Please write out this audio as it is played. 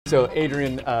So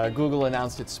Adrian, Google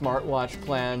announced its smartwatch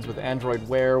plans with Android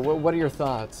Wear. What are your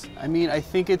thoughts? I mean, I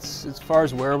think it's, as far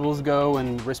as wearables go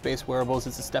and wrist-based wearables,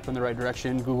 it's a step in the right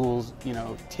direction. Google's,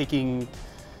 taking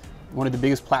one of the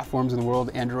biggest platforms in the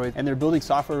world, Android, and they're building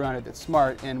software around it that's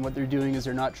smart. And what they're doing is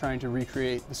they're not trying to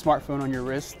recreate the smartphone on your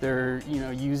wrist. They're,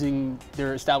 using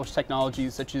their established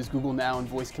technologies such as Google Now and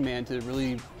Voice Command to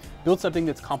really build something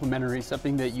that's complementary,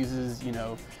 something that uses,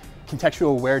 contextual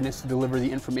awareness to deliver the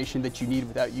information that you need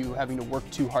without you having to work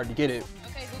too hard to get it.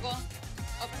 Okay, Google,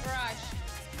 open garage.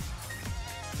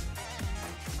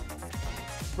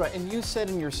 Right, and you said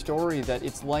in your story that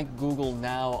it's like Google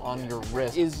Now on your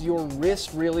wrist. Is your wrist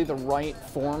really the right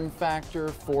form factor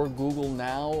for Google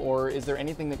Now, or is there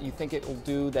anything that you think it will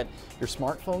do that your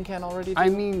smartphone can already do? I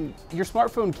mean, your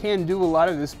smartphone can do a lot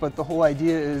of this, but the whole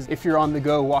idea is if you're on the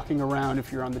go, walking around,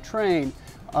 if you're on the train,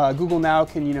 Google Now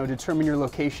can, determine your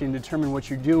location, determine what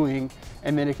you're doing,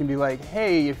 and then it can be like,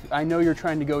 hey, if I know you're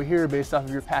trying to go here based off of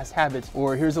your past habits,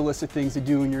 or here's a list of things to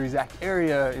do in your exact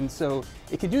area, and so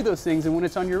it can do those things, and when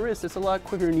it's on your wrist, it's a lot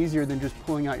quicker and easier than just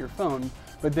pulling out your phone.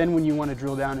 But then when you want to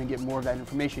drill down and get more of that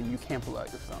information, you can't pull out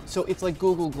your phone. So it's like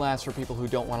Google Glass for people who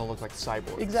don't want to look like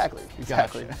cyborgs. Exactly.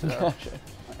 Gotcha. So, Gotcha.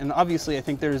 And obviously, I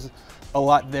think there's a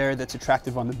lot there that's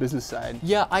attractive on the business side.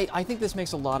 Yeah, I think this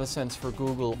makes a lot of sense for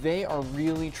Google. They are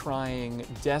really trying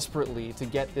desperately to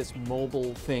get this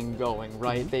mobile thing going,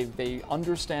 right? Mm-hmm. They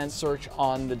understand search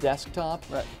on the desktop.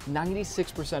 Right.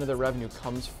 96% of their revenue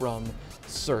comes from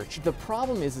search. The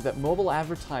problem is that mobile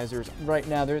advertisers right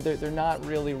now, they're not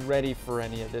really ready for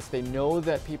any of this. They know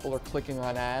that people are clicking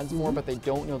on ads more, but they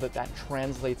don't know that that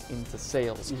translates into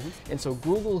sales. And so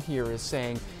Google here is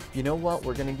saying, you know what,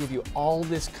 we're going to give you all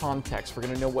this context. We're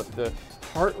going to know what the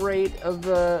heart rate of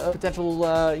a potential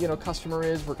customer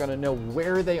is. We're going to know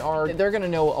where they are. They're going to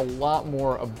know a lot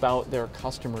more about their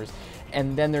customers,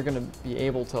 and then they're going to be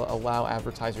able to allow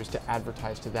advertisers to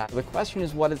advertise to that. The question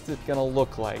is, what is it going to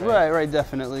look like? Right,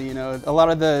 definitely. A lot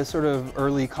of the sort of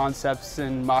early concepts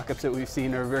and mock-ups that we've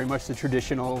seen are very much the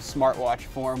traditional smartwatch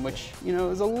form, which,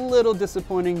 is a little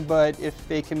disappointing, but if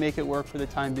they can make it work for the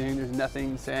time being, there's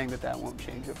nothing saying that that won't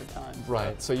change over time.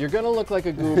 Right, so you're going to look like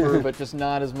a goober, but just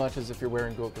not as much as if you're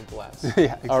wearing Google Glass. Yeah,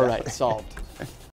 exactly. All right, solved.